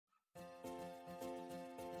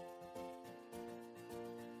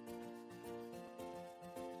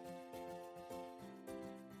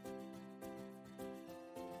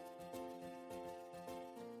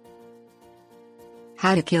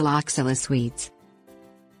How to kill oxalis weeds.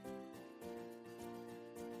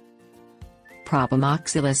 Problem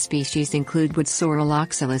oxalis species include wood sorrel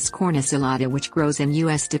Oxalis corniculata, which grows in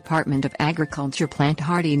U.S. Department of Agriculture plant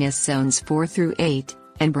hardiness zones 4 through 8,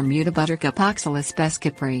 and Bermuda buttercup Oxalis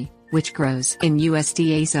pes-caprae, which grows in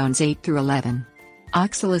USDA zones 8 through 11.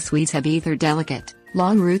 Oxalis weeds have either delicate,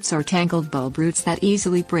 long roots or tangled bulb roots that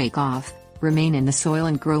easily break off, remain in the soil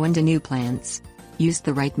and grow into new plants. Use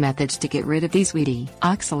the right methods to get rid of these weedy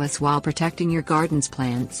oxalis while protecting your garden's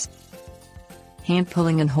plants. Hand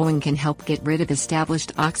pulling and hoeing can help get rid of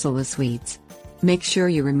established oxalis weeds. Make sure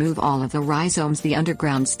you remove all of the rhizomes, the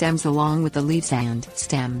underground stems along with the leaves and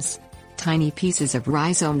stems. Tiny pieces of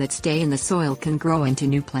rhizome that stay in the soil can grow into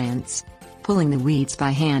new plants. Pulling the weeds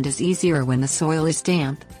by hand is easier when the soil is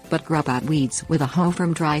damp, but grub out weeds with a hoe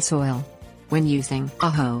from dry soil. When using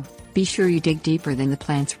a hoe, be sure you dig deeper than the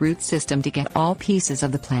plant's root system to get all pieces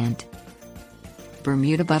of the plant.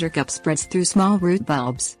 Bermuda buttercup spreads through small root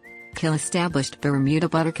bulbs. Kill established Bermuda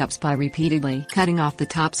buttercups by repeatedly cutting off the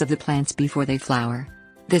tops of the plants before they flower.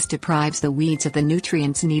 This deprives the weeds of the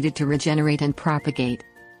nutrients needed to regenerate and propagate.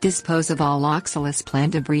 Dispose of all oxalis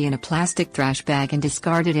plant debris in a plastic trash bag and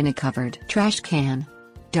discard it in a covered trash can.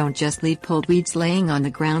 Don't just leave pulled weeds laying on the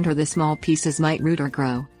ground, or the small pieces might root or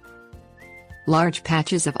grow. Large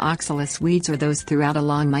patches of oxalis weeds or those throughout a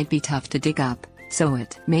lawn might be tough to dig up, so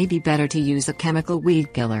it may be better to use a chemical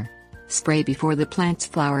weed killer. Spray before the plants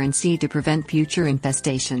flower and seed to prevent future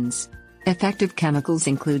infestations. Effective chemicals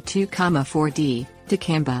include 2,4-D,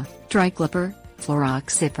 dicamba, triclopyr,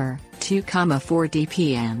 fluroxypyr,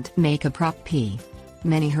 2,4-DP and make-a-prop-P.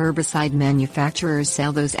 Many herbicide manufacturers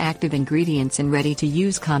sell those active ingredients in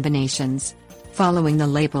ready-to-use combinations. Following the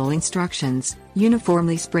label instructions,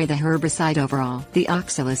 uniformly spray the herbicide over all the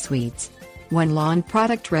oxalis weeds. One lawn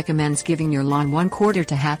product recommends giving your lawn 1/4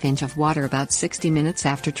 to 1/2 inch of water about 60 minutes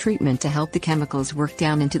after treatment to help the chemicals work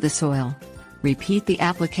down into the soil. Repeat the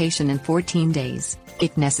application in 14 days,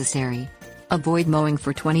 if necessary. Avoid mowing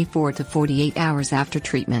for 24 to 48 hours after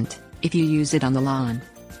treatment, if you use it on the lawn.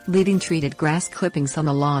 Leaving treated grass clippings on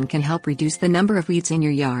the lawn can help reduce the number of weeds in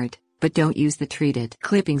your yard, but don't use the treated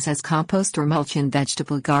clippings as compost or mulch in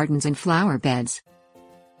vegetable gardens and flower beds.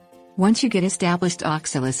 Once you get established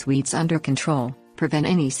oxalis weeds under control, prevent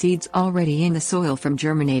any seeds already in the soil from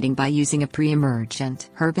germinating by using a pre-emergent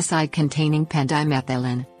herbicide containing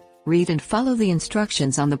pendimethalin. Read and follow the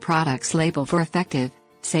instructions on the product's label for effective,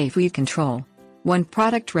 safe weed control. One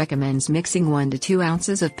product recommends mixing 1 to 2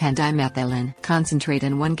 ounces of pendimethalin concentrate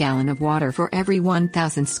in 1 gallon of water for every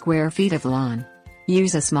 1,000 square feet of lawn.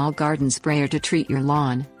 Use a small garden sprayer to treat your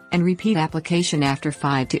lawn, and repeat application after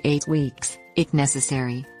 5 to 8 weeks, if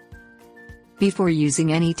necessary. Before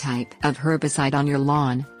using any type of herbicide on your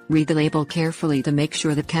lawn, read the label carefully to make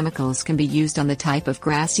sure the chemicals can be used on the type of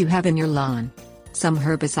grass you have in your lawn. Some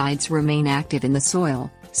herbicides remain active in the soil,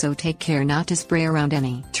 so take care not to spray around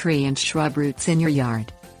any tree and shrub roots in your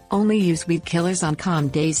yard. Only use weed killers on calm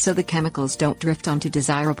days so the chemicals don't drift onto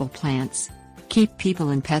desirable plants. Keep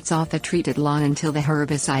people and pets off a treated lawn until the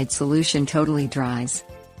herbicide solution totally dries.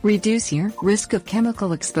 Reduce your risk of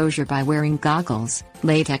chemical exposure by wearing goggles,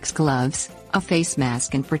 latex gloves, a face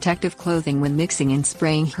mask and protective clothing when mixing and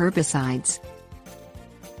spraying herbicides.